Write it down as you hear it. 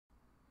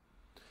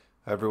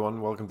Hi everyone,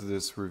 welcome to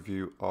this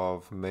review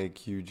of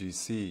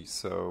MakeUGC.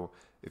 So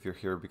if you're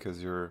here because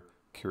you're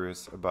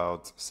curious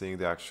about seeing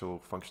the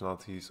actual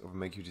functionalities of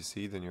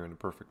MakeUGC, then you're in the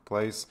perfect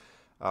place.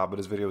 But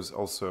this video is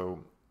also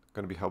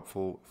going to be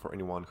helpful for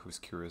anyone who's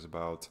curious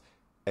about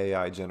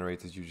AI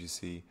generated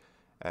UGC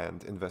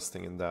and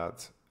investing in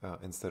that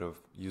instead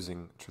of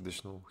using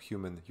traditional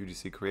human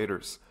UGC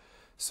creators.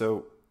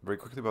 So very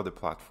quickly about the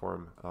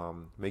platform,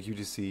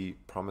 MakeUGC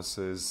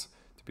promises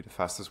to be the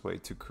fastest way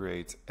to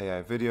create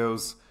AI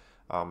videos.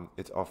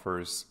 It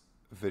offers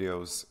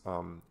videos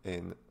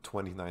in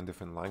 29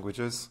 different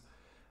languages,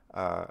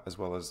 as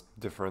well as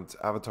different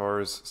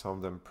avatars, some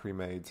of them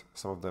pre-made,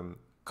 some of them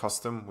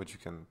custom, which you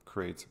can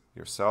create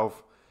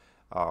yourself.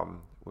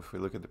 If we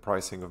look at the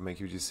pricing of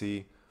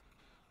MakeUGC,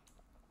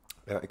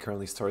 it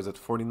currently starts at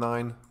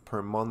 $49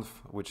 per month,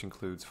 which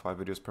includes 5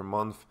 videos per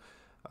month,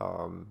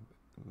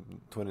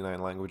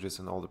 29 languages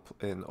in all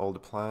the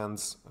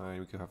plans.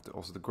 You can have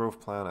also the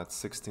growth plan at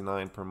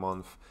 $69 per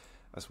month,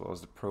 as well as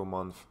the pro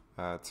month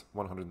at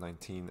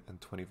 119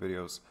 and 20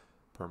 videos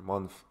per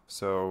month.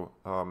 So,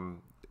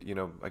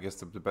 I guess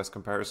the best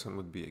comparison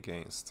would be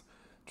against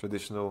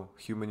traditional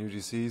human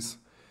UGCs.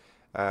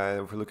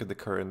 If we look at the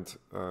current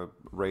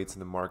rates in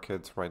the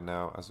market right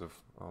now, as of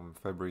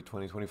February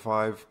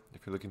 2025,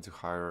 if you're looking to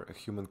hire a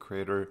human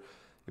creator,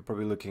 you're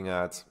probably looking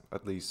at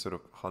least sort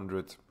of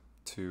 $100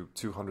 to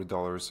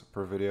 $200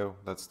 per video.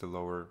 That's the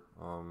lower,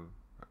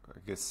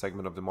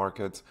 segment of the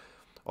market,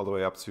 all the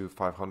way up to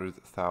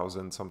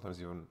 500,000,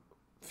 sometimes even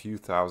few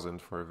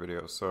thousand for a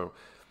video. So,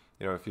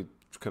 if you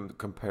can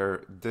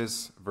compare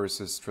this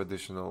versus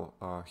traditional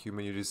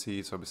human UGC,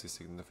 it's obviously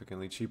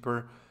significantly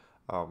cheaper.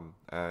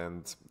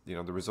 And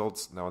the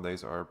results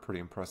nowadays are pretty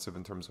impressive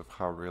in terms of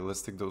how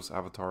realistic those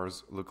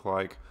avatars look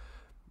like.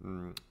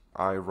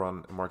 I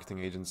run a marketing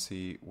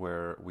agency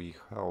where we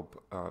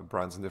help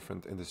brands in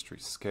different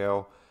industries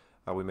scale.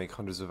 We make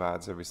hundreds of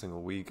ads every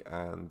single week,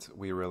 and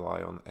we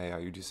rely on AI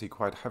UGC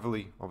quite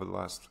heavily over the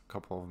last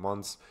couple of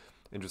months.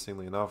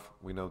 Interestingly enough,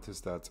 we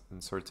noticed that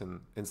in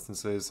certain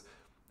instances,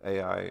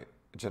 AI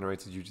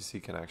generated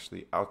UGC can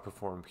actually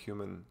outperform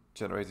human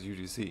generated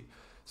UGC.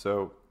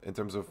 So in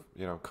terms of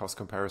cost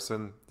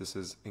comparison, this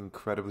is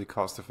incredibly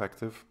cost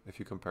effective if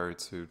you compare it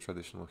to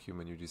traditional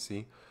human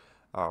UGC.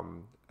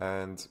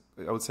 And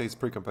I would say it's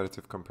pretty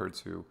competitive compared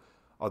to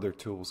other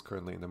tools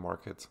currently in the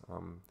market.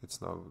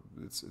 It's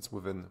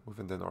within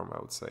the norm, I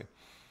would say.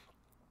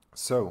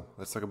 So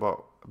let's talk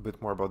about a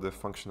bit more about the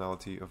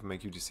functionality of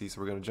MakeUGC.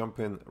 So we're going to jump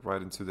in right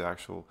into the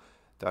actual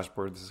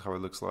dashboard. This is how it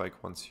looks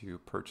like once you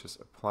purchase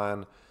a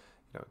plan.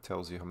 It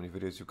tells you how many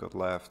videos you've got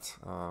left.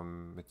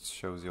 It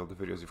shows you all the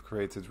videos you've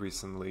created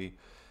recently.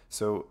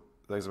 So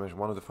like I mentioned,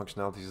 one of the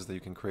functionalities is that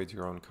you can create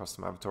your own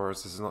custom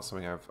avatars. This is not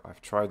something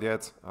I've tried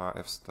yet.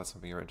 If that's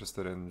something you're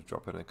interested in,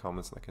 drop it in the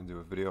comments and I can do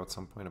a video at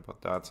some point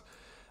about that.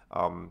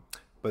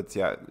 But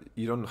yeah,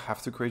 you don't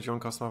have to create your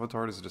own custom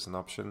avatar. This is just an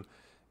option.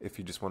 If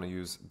you just want to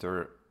use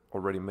their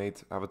already made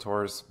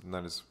avatars, then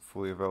that is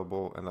fully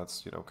available, and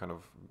that's kind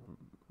of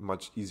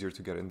much easier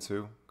to get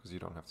into because you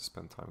don't have to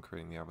spend time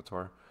creating the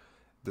avatar.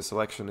 The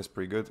selection is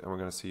pretty good, and we're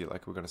going to see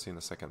in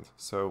a second.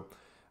 So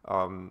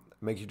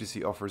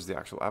MakeUGC offers the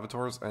actual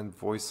avatars and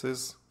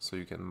voices, so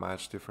you can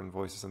match different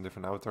voices and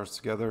different avatars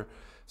together.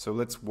 So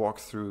let's walk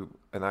through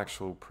an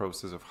actual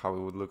process of how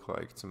it would look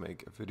like to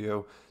make a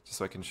video, just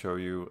so I can show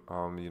you,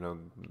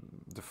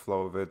 the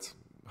flow of it,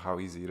 how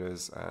easy it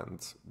is,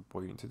 and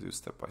what you need to do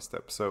step by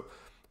step. So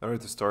in order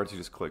to start, you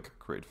just click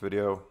Create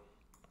Video.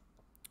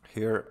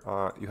 Here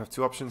you have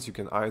two options. You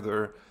can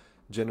either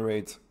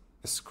generate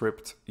a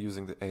script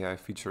using the AI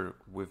feature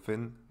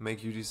within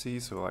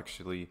MakeUGC. So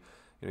actually,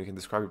 you can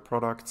describe your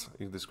product,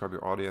 you can describe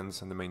your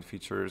audience and the main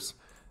features,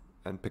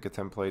 and pick a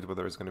template,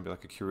 whether it's going to be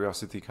like a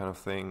curiosity kind of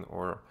thing,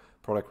 or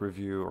product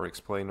review, or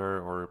explainer,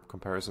 or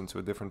comparison to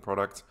a different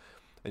product.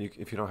 And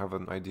if you don't have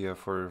an idea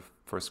for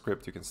a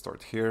script, you can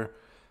start here.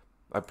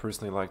 I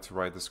personally like to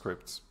write the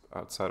scripts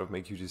outside of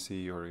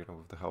MakeUGC, or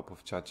with the help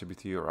of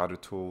ChatGPT or other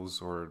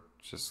tools, or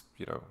just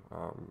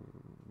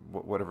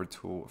whatever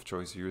tool of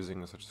choice you're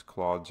using, such as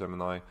Claude,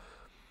 Gemini.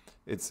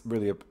 It's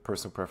really a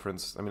personal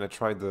preference. I mean, I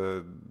tried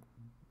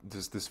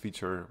this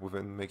feature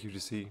within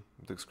MakeUGC.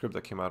 The script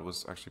that came out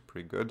was actually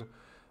pretty good.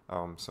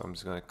 So I'm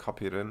just going to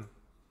copy it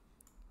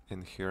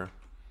in here.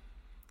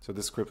 So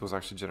this script was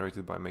actually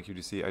generated by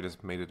MakeUGC. I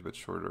just made it a bit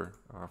shorter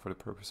for the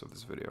purpose of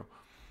this video.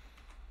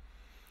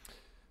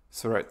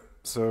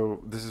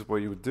 So this is what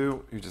you would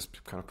do. You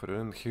just kind of put it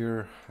in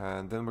here,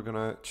 and then we're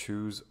gonna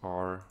choose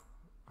our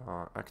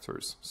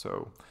actors.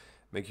 So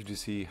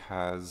MakeUGC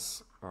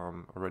has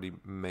already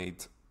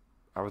made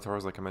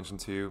avatars, like I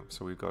mentioned to you.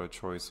 So we've got a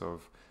choice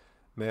of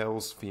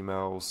males,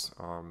 females,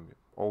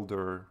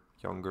 older,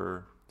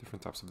 younger,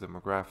 different types of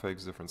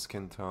demographics, different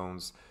skin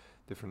tones,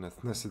 different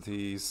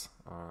ethnicities,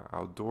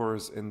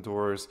 outdoors,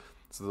 indoors.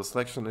 So the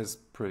selection is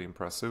pretty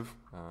impressive,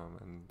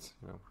 and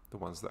the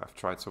ones that I've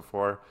tried so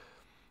far,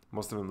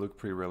 most of them look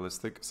pretty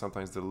realistic.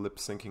 Sometimes the lip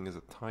syncing is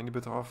a tiny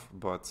bit off,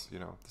 but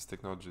this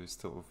technology is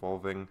still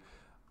evolving.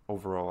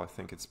 Overall, I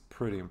think it's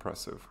pretty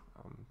impressive.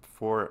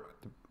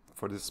 For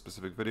for this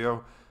specific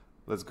video,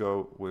 let's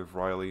go with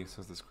Riley,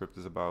 since the script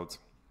is about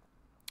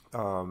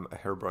a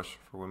hairbrush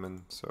for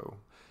women, so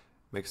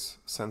makes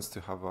sense to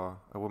have a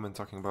woman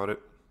talking about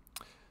it.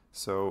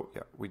 So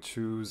yeah, we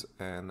choose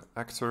an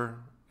actor,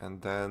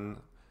 and then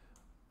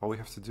all we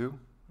have to do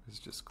is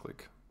just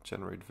click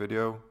generate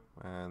video,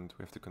 and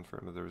we have to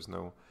confirm that there is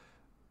no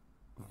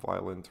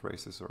violent,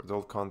 racist, or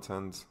adult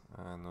content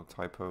and no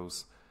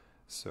typos.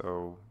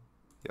 So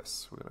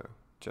yes, we're gonna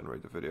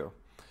generate the video.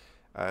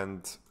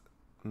 And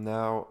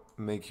now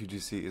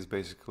MakeUGC is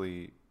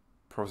basically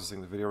processing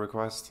the video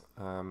request.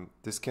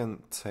 This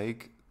can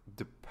take,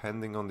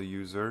 depending on the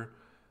user,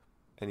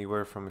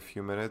 anywhere from a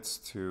few minutes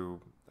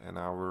to an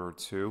hour or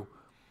two.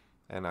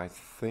 And I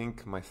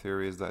think my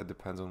theory is that it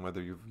depends on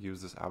whether you've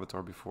used this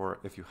avatar before.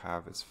 If you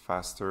have, it's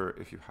faster.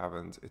 If you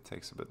haven't, it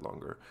takes a bit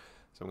longer.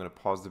 So I'm going to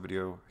pause the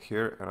video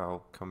here, and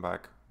I'll come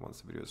back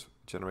once the video is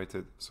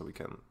generated so we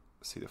can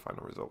see the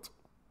final result.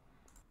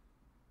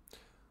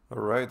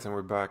 All right, and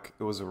we're back.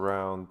 It was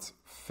around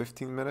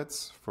 15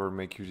 minutes for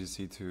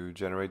MakeUGC to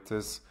generate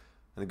this.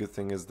 And the good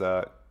thing is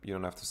that you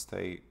don't have to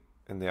stay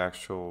in the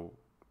actual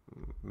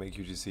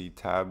MakeUGC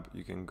tab.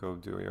 You can go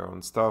do your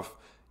own stuff.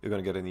 You're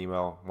going to get an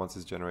email once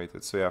it's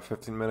generated. So yeah,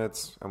 15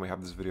 minutes, and we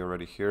have this video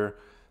already here.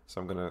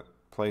 So I'm going to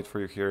play it for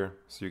you here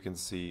so you can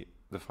see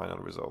the final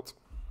result.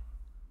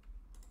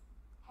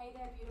 Hey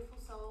there, beautiful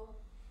soul.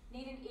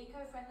 Need an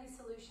eco-friendly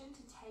solution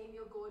to tame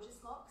your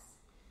gorgeous locks?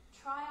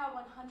 Try our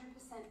 100%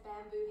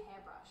 bamboo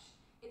hairbrush.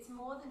 It's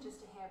more than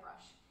just a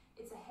hairbrush.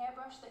 It's a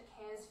hairbrush that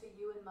cares for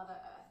you and Mother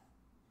Earth.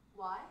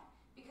 Why?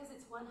 Because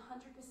it's 100%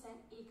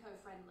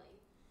 eco-friendly.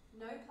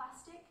 No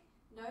plastic,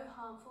 no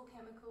harmful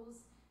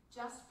chemicals,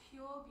 just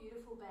pure,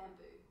 beautiful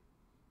bamboo.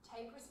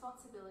 Take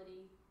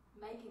responsibility,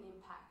 make an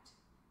impact.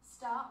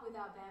 Start with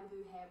our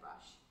bamboo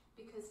hairbrush,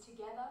 because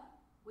together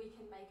we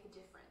can make a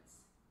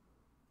difference.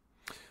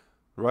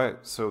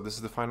 Right, so this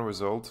is the final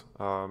result.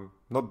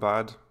 Not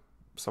bad.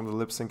 Some of the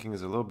lip syncing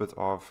is a little bit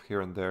off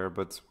here and there,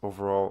 but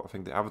overall I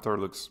think the avatar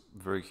looks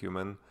very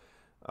human.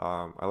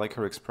 I like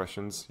her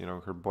expressions, you know,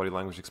 her body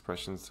language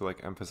expressions to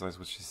like emphasize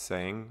what she's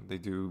saying. They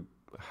do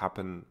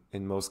happen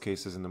in most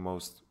cases in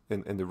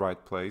the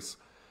right place.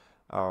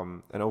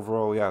 And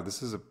overall, yeah,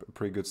 this is a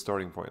pretty good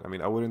starting point. I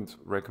mean, I wouldn't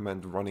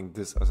recommend running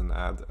this as an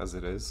ad as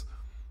it is.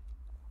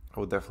 I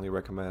would definitely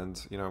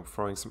recommend, you know,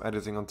 throwing some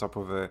editing on top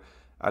of it,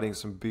 adding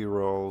some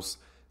B-rolls,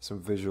 some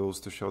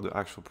visuals to show the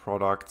actual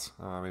product,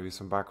 maybe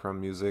some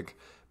background music.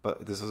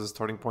 But this as a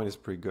starting point is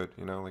pretty good,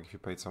 you know, like if you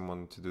paid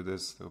someone to do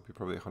this, it would be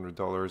probably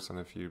 $100. And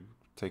if you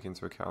take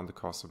into account the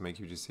cost of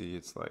MakeUGC,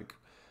 it's like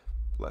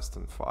less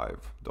than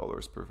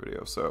 $5 per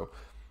video. So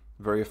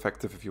very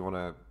effective if you want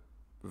to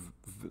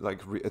like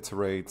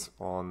reiterate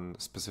on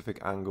specific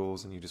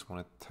angles and you just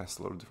want to test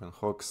a lot of different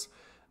hooks.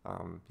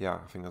 Yeah,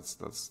 I think that's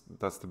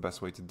the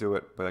best way to do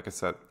it. But like I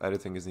said,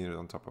 editing is needed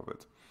on top of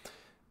it.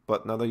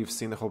 But now that you've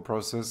seen the whole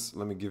process,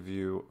 let me give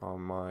you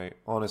my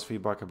honest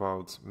feedback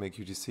about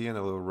MakeUGC and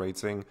a little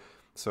rating.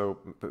 So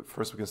but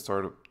first we can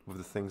start with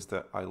the things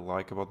that I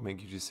like about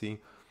MakeUGC.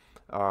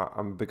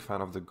 I'm a big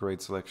fan of the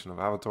great selection of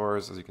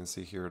avatars. As you can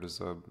see here, there's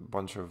a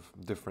bunch of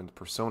different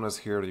personas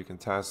here that you can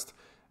test,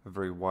 a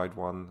very wide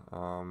one.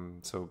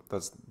 So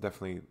that's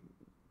definitely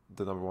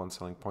the #1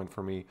 selling point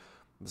for me.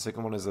 The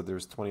second one is that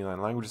there's 29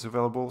 languages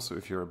available. So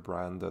if you're a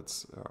brand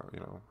that's, you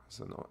know,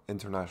 has an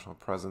international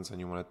presence and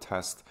you want to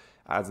test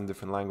ads in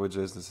different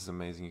languages, this is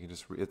amazing. You can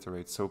just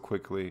reiterate so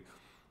quickly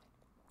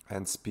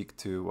and speak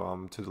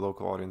to the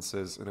local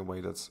audiences in a way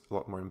that's a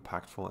lot more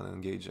impactful and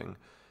engaging.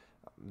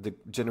 The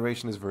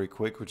generation is very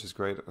quick, which is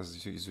great.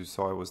 As you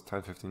saw, it was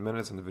 10-15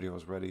 minutes and the video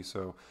was ready.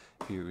 So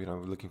if you know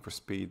looking for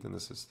speed, then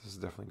this is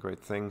definitely a great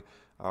thing.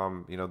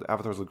 You know, the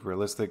avatars look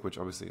realistic, which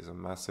obviously is a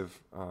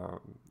massive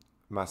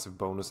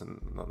bonus, and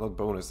not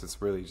bonus,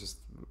 it's really just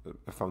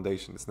a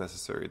foundation. It's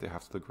necessary. They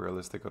have to look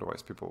realistic,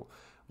 otherwise people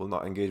will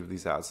not engage with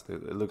these ads.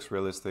 It looks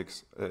realistic,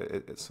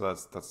 so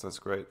that's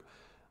great.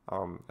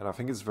 And I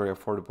think it's very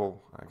affordable.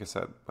 Like I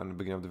said at the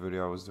beginning of the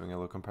video, I was doing a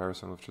little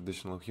comparison with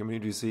traditional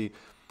human UGC.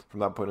 From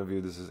that point of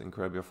view, this is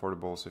incredibly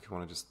affordable. So if you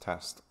want to just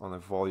test on a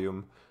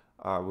volume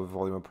with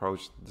volume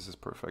approach, this is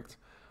perfect.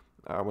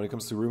 When it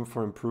comes to room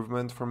for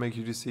improvement for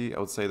MakeUGC, I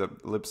would say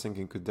that lip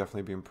syncing could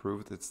definitely be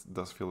improved. It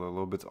does feel a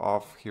little bit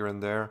off here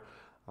and there.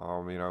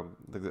 You know,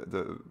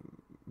 the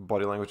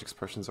body language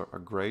expressions are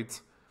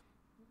great,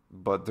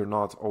 but they're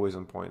not always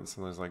on point.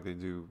 Sometimes like they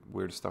do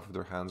weird stuff with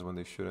their hands when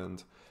they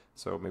shouldn't.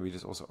 So maybe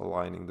just also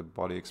aligning the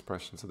body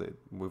expression so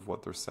with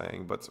what they're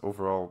saying. But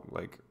overall,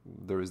 like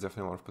there is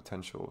definitely a lot of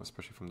potential,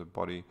 especially from the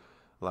body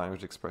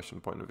language expression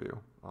point of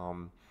view.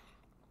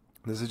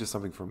 This is just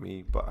something for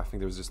me, but I think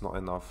there's just not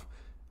enough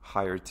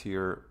higher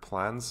tier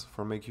plans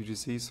for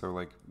MakeUGC. So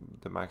like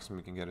the maximum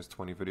you can get is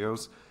 20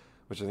 videos,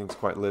 which I think is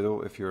quite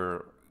little if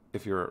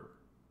you're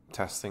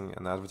testing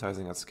and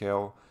advertising at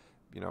scale.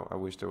 You know, I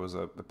wish there was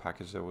a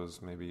package that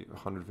was maybe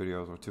 100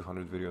 videos or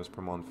 200 videos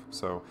per month.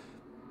 So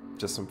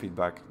just some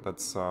feedback.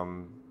 That's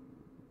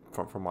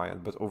from my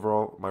end. But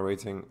overall, my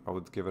rating, I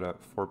would give it a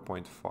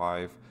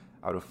 4.5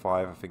 out of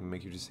 5. I think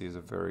MakeUGC is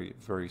a very,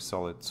 very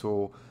solid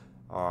tool.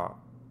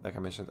 Like I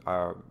mentioned,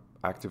 I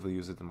actively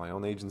use it in my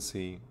own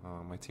agency.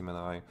 My team and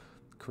I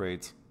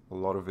create a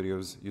lot of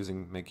videos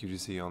using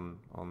MakeUGC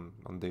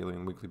on daily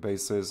and weekly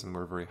basis, and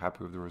we're very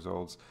happy with the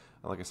results.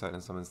 And like I said,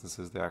 in some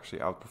instances, they actually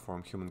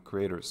outperform human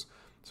creators.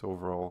 So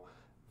overall,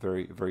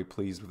 very, very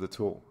pleased with the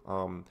tool.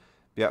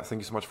 Yeah, thank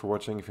you so much for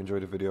watching. If you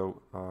enjoyed the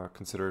video,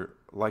 consider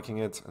liking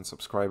it and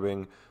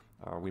subscribing.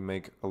 We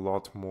make a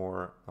lot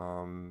more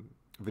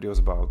videos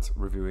about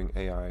reviewing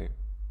AI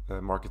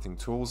marketing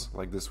tools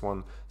like this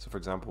one. So for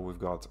example, we've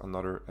got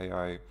another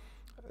AI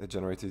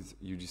generated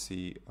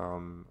UGC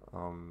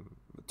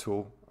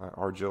tool,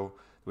 Argil,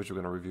 which we're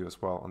going to review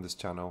as well on this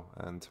channel,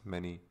 and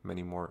many,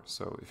 many more.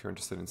 So if you're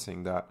interested in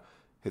seeing that,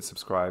 hit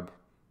subscribe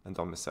and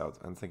don't miss out.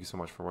 And thank you so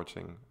much for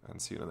watching,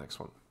 and see you in the next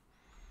one.